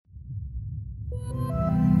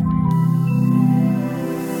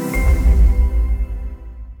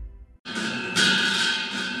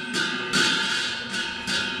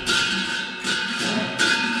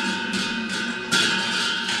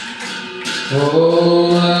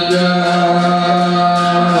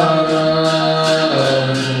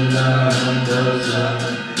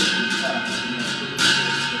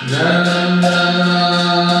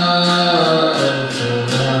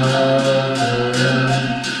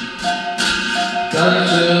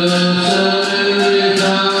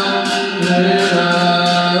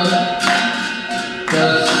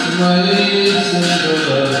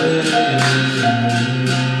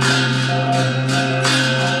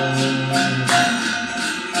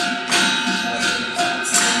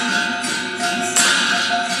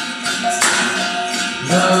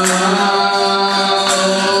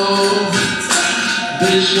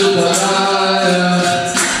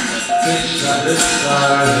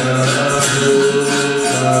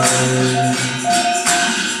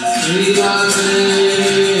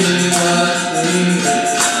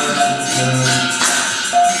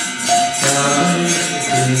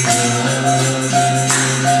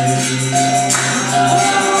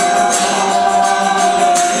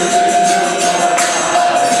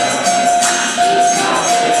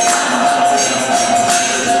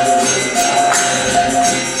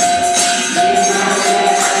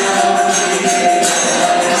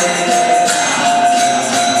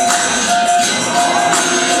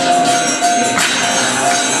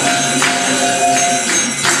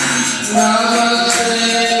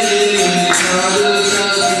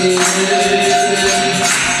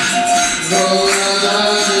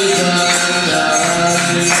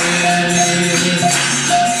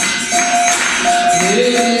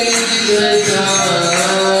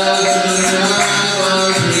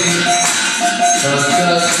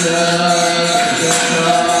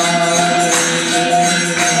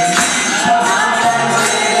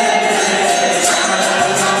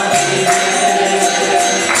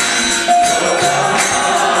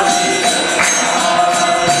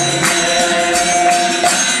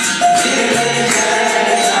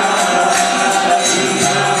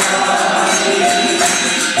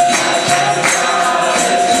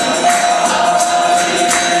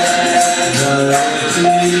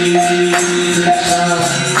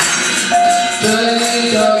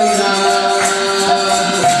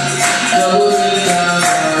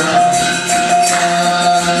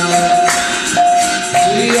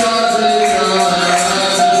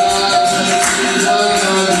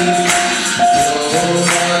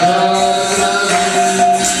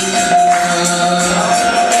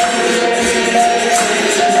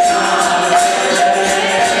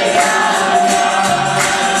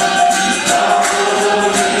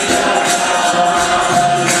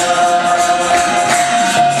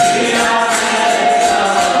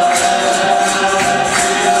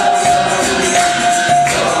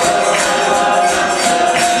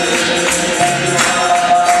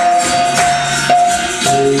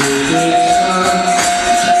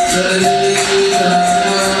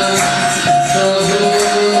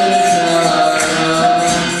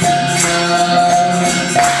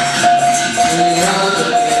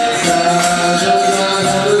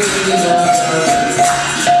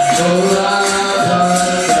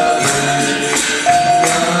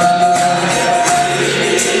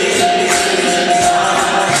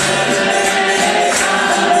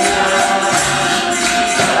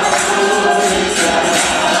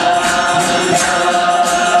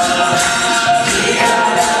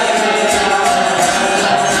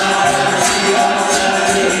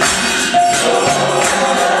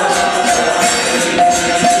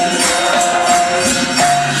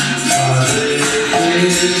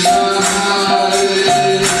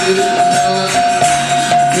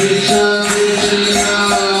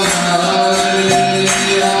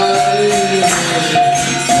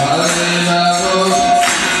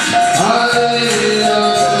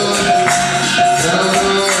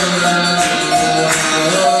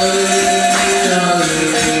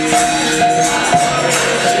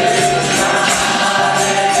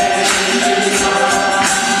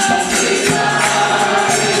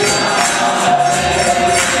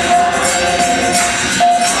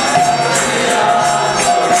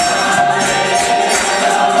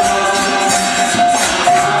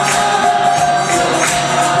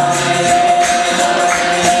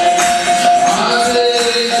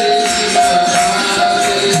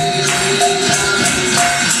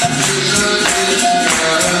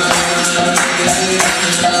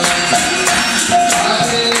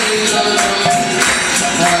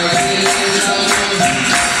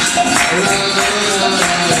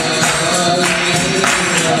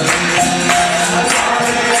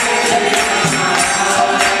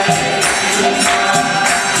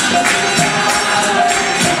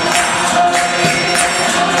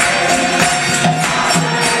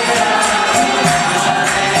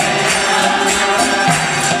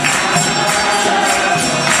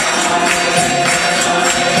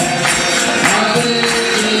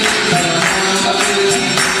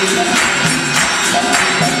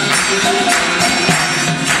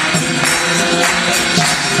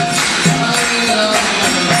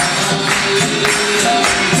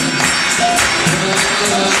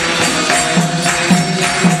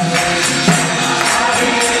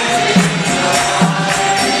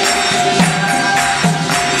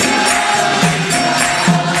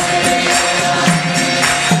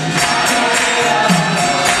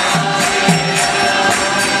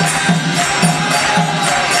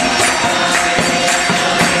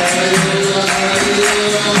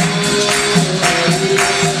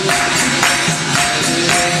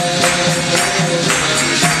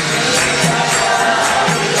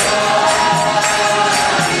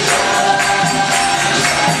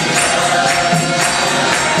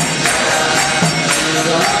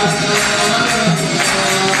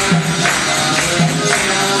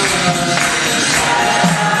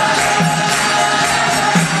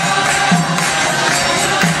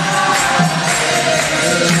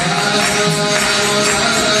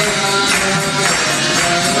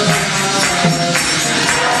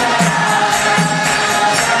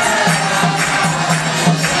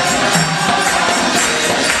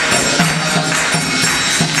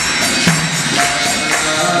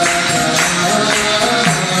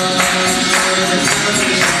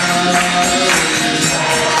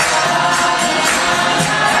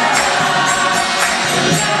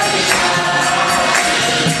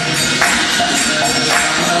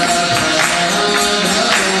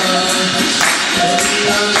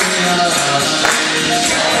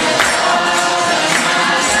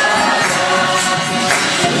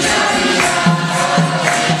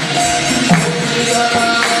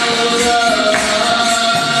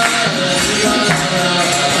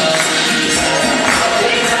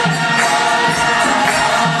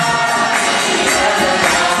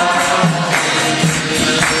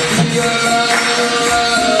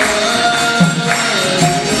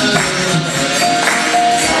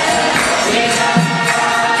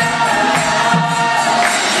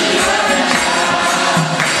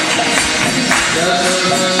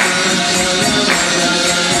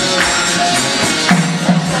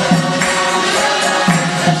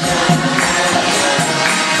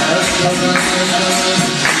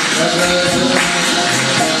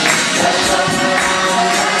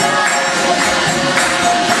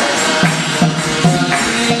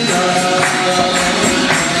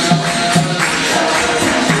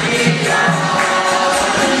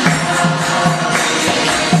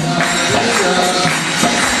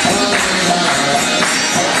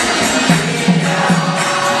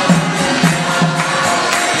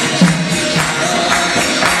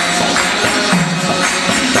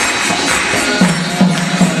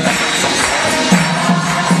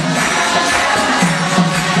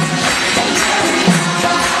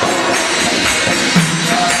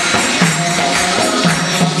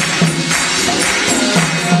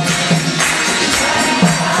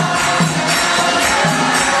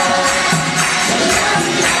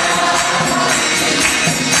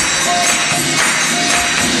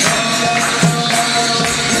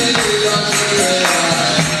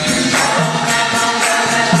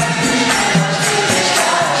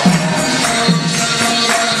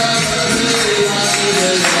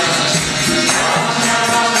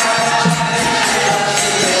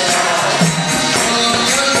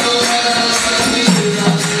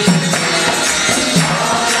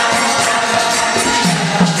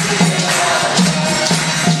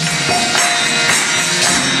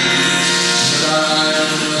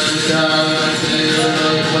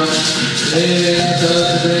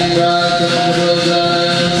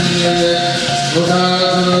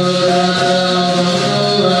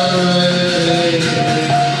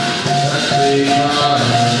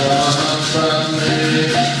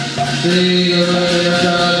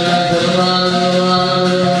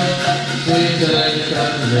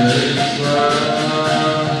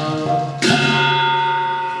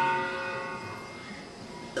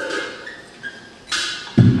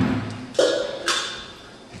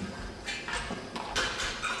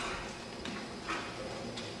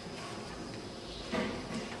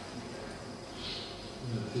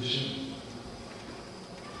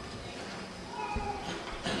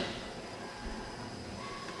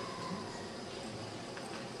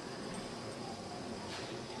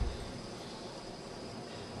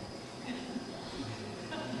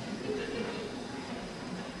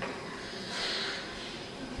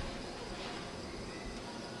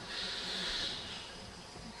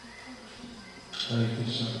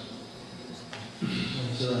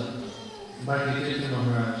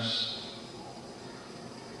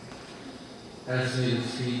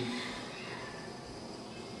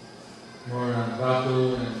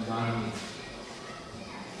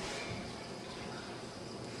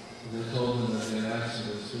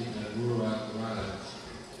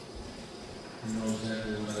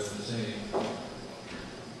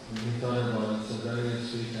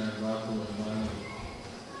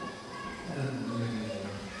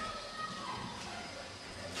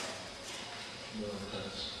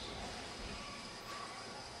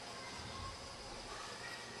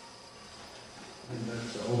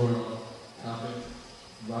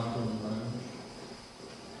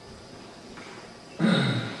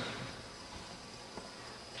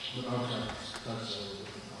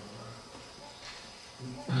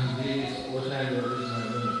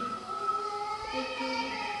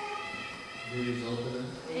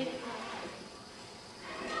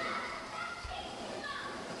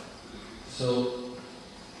So,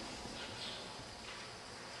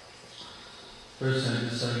 first I'd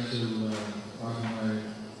just like to offer my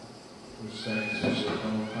respects to Sri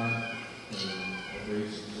Prabhupada for the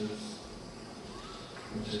obeisances,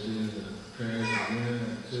 which I did in the prayers again,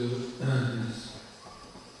 and to His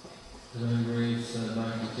Divine Grace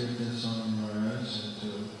Bhakti Tirtha Swami Maharaj, and to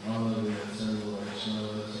all of the assembled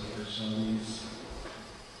Vaishnavas and Vaishnavis.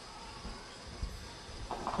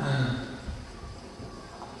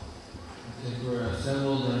 I think we're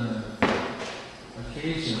assembled on an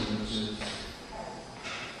occasion which is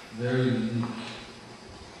very unique,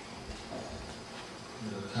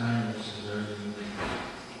 a time which is very unique.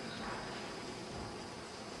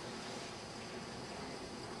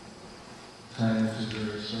 Time which is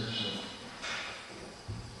very special.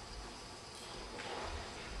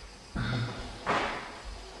 I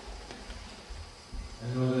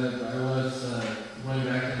know that I was going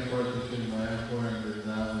back and forth between Mayapur and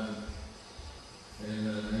Vrindavan in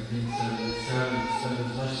 1977, spent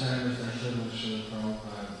as much time as I could with Srila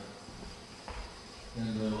Prabhupada in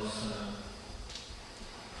those.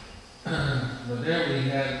 But there we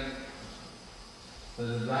had, the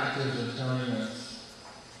doctors were telling us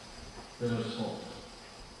there was hope.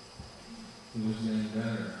 He was getting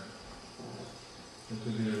better. There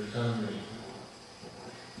could be a recovery.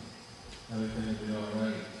 Everything would be all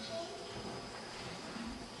right.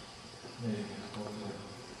 Maybe, hopefully.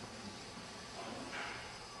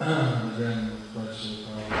 But then, of course, the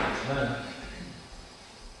problem left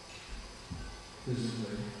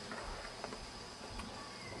physically.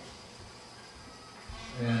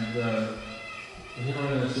 And here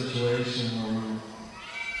we're in a situation where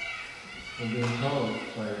we're being told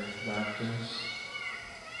by doctors,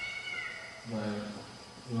 by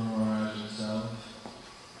Guru Maharaj himself,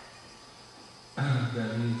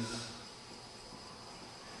 that he's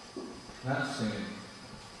not staying,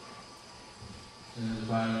 and his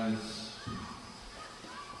body is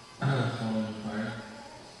falling apart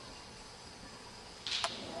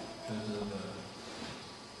because of the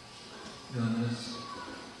illness.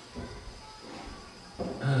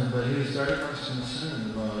 But he was very much concerned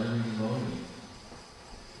about every devotee.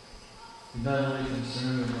 He's not only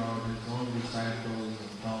concerned about his own disciples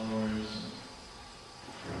and followers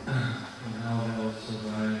and how they will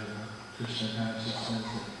survive Krishna consciousness.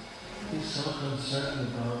 He's so concerned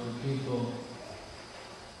about the people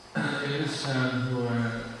in his town who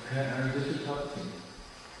are difficulty.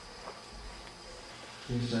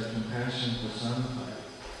 He's like compassion personified.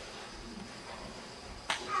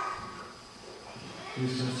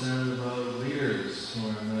 He's concerned about leaders who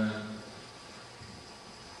are not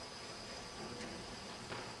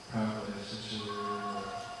properly situated.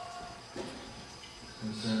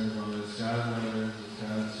 Concerned about his godbrothers, his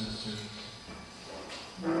godsisters.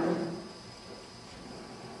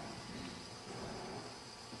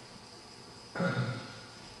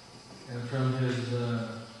 And from his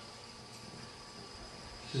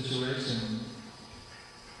situation,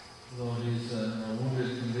 though he's in a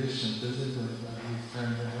wounded condition physically, but he's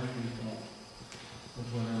trying to help people with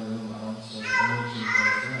whatever little ounce of energy he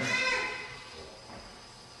has.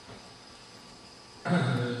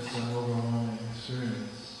 It's an overwhelming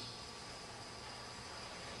experience,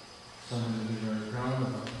 something to be very proud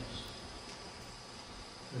about.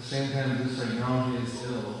 At the same time, just like now he is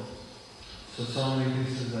ill, so many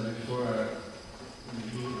pieces that before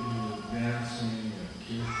you dancing and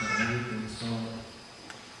kirtan and everything so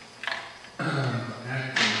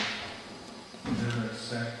active, you never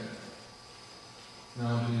expected.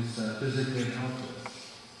 Now he's physically helpless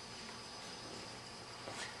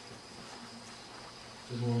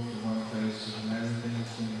to move from one place to another. Everything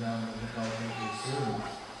is being done with the help of his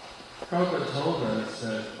servants. Prabhupada told us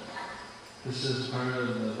that this is part of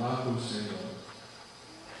the Vapu Seva.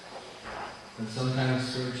 And sometimes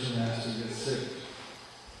spiritual master gets sick.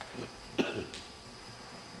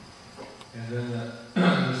 And then the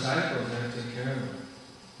disciples have to take care of him.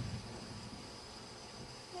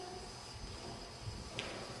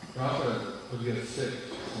 Prabhupada would get sick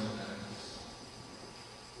sometimes.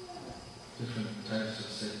 Different types of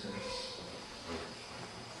sickness.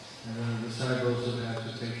 And then the disciples would have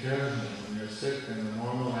to take care of him. When you're sick and the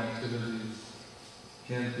normal activities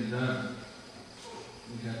can't be done,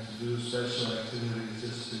 you have to do special activities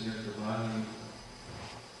just to get the body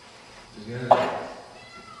together.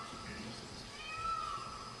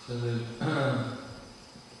 So the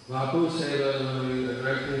Vapu Seva will be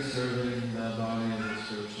directly serving the body of the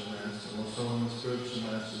spiritual master. Also when the spiritual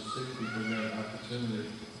master is sick, people get an opportunity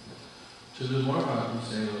to do more Vapu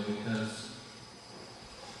Seva because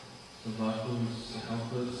the Vapus help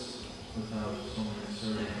us without so many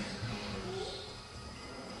servants and helpers.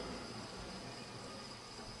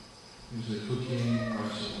 usually cooking,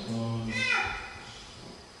 washing clothes,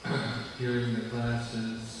 hearing the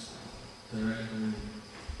classes directly.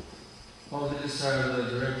 All these are the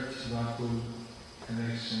direct Baku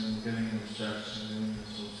connection, getting instruction, getting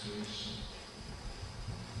association.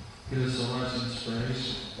 Gives so much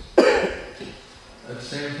inspiration. At the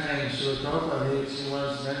same time, Srila Prabhupada, he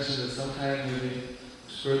once mentioned that sometimes the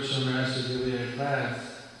spiritual masters giving a class,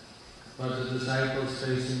 but the disciples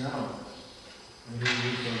facing out. And he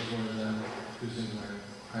used those words, I'm using my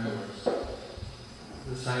high words.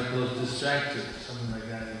 Disciples distracted, something like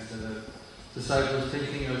that. He said that disciples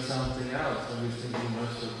thinking of something else. Nobody's thinking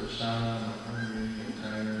much of prasad, I'm hungry, I'm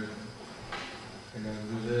tired, I'm going to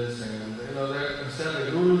do this, I'm going to do that. Instead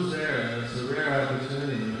the Guru's there, it's a rare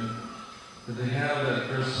opportunity. That they have that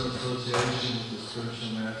personal association with the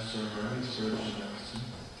spiritual master or any spiritual master.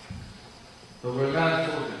 But we're not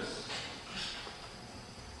focused.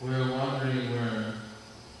 We're wandering, we're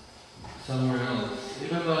somewhere else.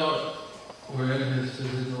 Even though we're in his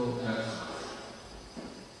physical presence.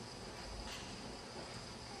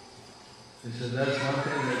 He said that's one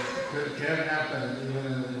thing that can happen even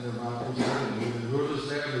in the Bapu study. The Guru's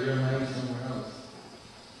there, but your mind's somewhere else.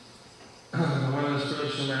 When the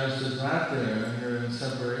spiritual master is not there and you're in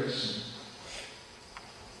separation,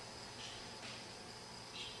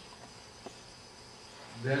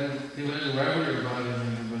 then even wherever your body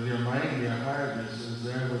may be, but your mind, your heart is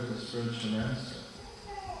there with the spiritual master.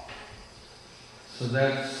 So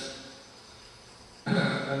that's,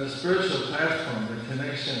 on the spiritual platform, the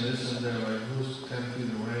connection isn't there like who's 10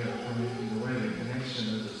 feet away or 20 feet away. The connection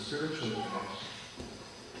is a spiritual connection.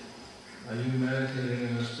 Are you meditating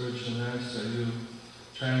in the spiritual master? Are you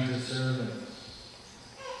trying to serve him?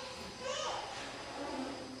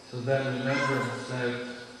 So that remembrance, that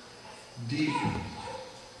deep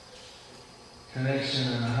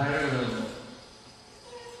connection on a higher level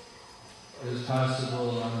is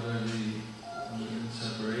possible under the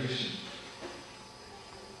separation.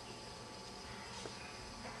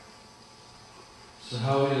 So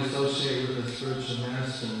how we associate with the spiritual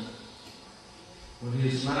master when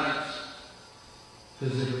he's not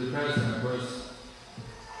physically present. Of course,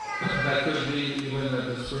 that could be even that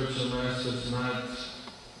the spiritual master is not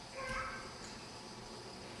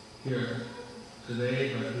here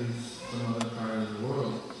today, but he's some other part of the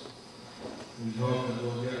world. We hope that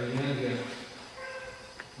we'll get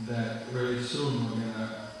that very soon we'll get a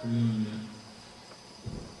reunion.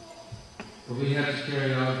 But we have to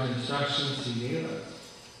carry out the instructions he gave us.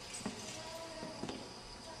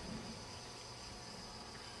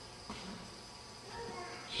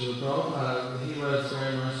 So Prabhupada, he was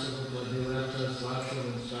very merciful, but he left us lots of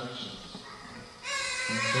instructions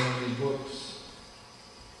and so many books,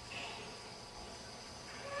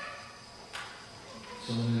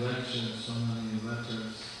 so many lectures, so many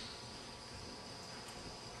letters.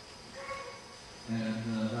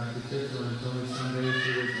 And Dr. Tirtha told me some days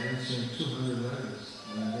he was answering 200 letters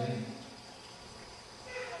in a day,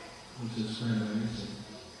 which is quite amazing.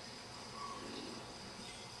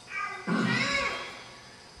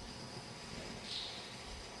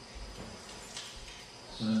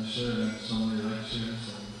 So I'm sure that so many lectures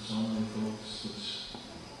and so many folks which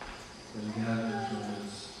they gathered from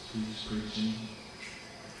his speech preaching.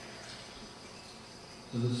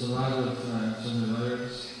 So there's a lot of so many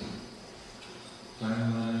letters, final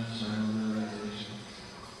letters, final realization.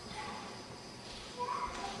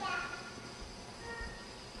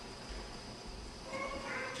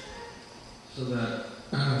 So that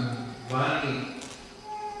body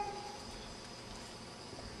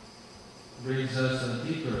brings us a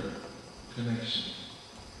deeper connection.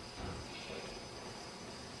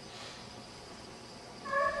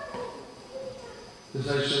 Because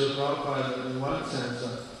I showed Prabhupada in one sense,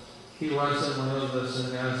 he wasn't one of the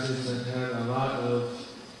sannyasis that had a lot of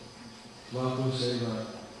Vapu Seva,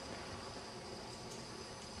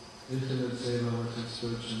 intimate Seva with his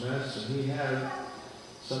spiritual master. He had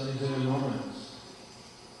some intimate moments.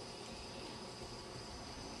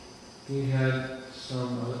 He had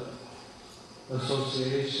some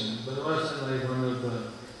association, but it wasn't like one of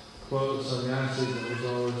the quote sannyasis that was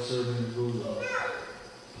always serving the Guru.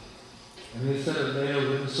 And he said that they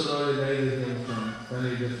have insulated him from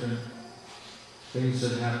many different things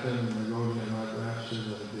that happen in the Gaudiya Math after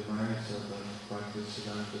the demise of the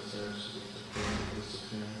Bhaktisiddhanta Saraswati's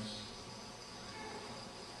disappearance.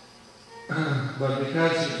 But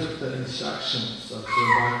because he took the instructions of Sri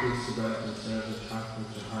Bhaktisiddhanta Saraswati Thakur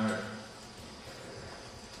Jahar,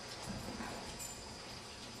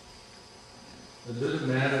 it didn't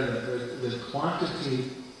matter that the quantity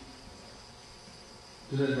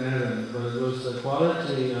didn't matter, but it was the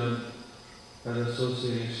quality of that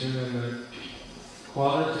association, and the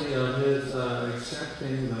quality of his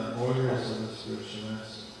accepting the orders of the spiritual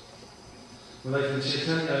master. Well, like in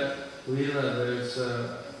Chaitanya Leela, there's,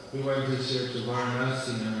 we went this year to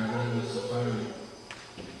Varanasi on our Linda Safari.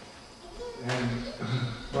 And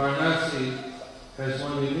Varanasi has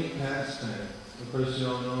one unique pastime. Of course, you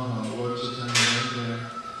all know how Lord Chaitanya went there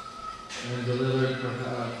and delivered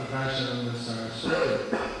Prakashanam Saraswati.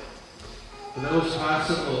 But that was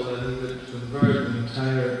possible that he could convert the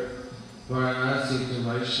entire Varanasi to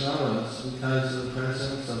Vaishnavas because of the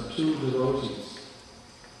presence of two devotees,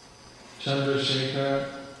 Chandrasekhar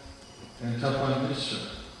and Tapan Mishra.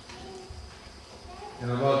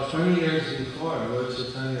 And about 20 years before, Lord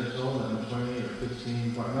Chaitanya told them, 20 or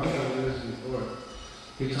 15, a number of years before,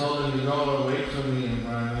 he told them, you go wait for me in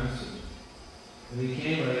Varanasi. And he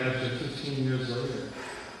came right after 15 years later.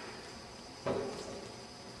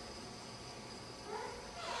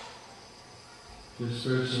 Your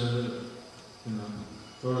spiritual,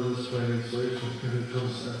 go to this place, wait for me, it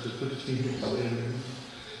comes after 15 years later.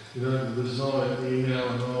 There's no email,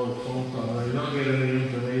 no phone call, you don't get any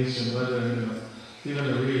information, whether, even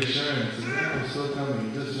a reassurance, yeah, I'm still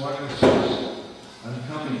coming, just one instruction, I'm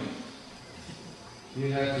coming.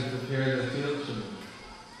 You have to prepare the field for me.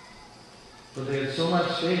 But they had so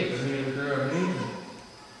much faith, they're amazing.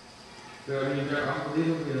 They're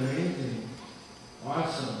unbelievably amazing,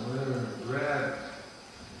 awesome, whatever, rad.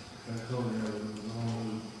 I told you,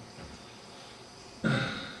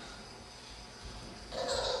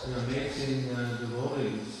 they're amazing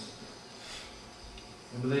devotees.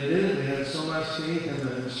 But they did it, they had so much faith in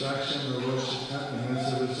the instruction of the Lord Chaitanya, and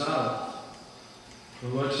as a result, the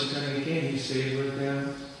Lord Chaitanya came, he stayed with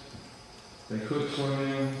them, they cooked for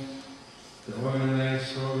him, they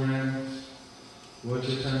organized programs, Lord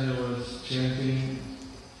Chaitanya was chanting,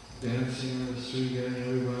 dancing in the street, getting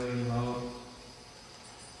everybody involved.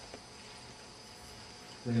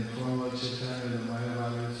 They informed Lord Chaitanya that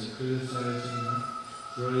Mayavadis are criticizing them,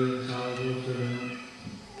 really intolerable for them.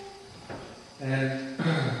 And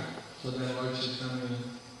so then Lord Chaitanya,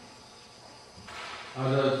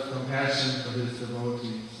 out of compassion for his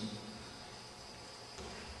devotees,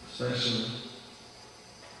 especially,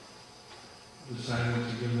 decided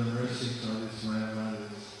to give them mercy to all these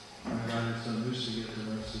Mayavadis. Mayavadis don't usually get the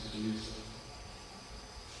mercy to use them.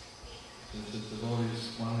 Since his devotees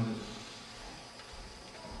wanted it.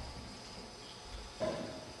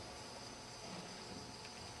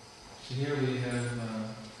 So here we have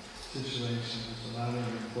situations, there's a lot of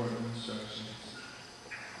important instructions.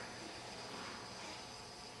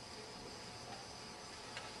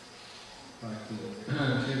 Like the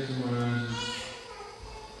Chaitanya Maharaj,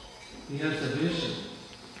 he has a vision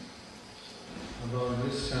about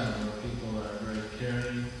this kind where people are very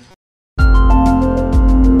caring.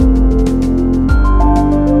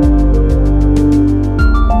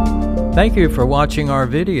 Thank you for watching our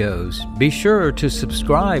videos. Be sure to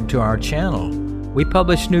subscribe to our channel. We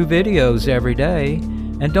publish new videos every day,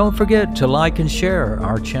 and don't forget to like and share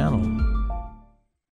our channel.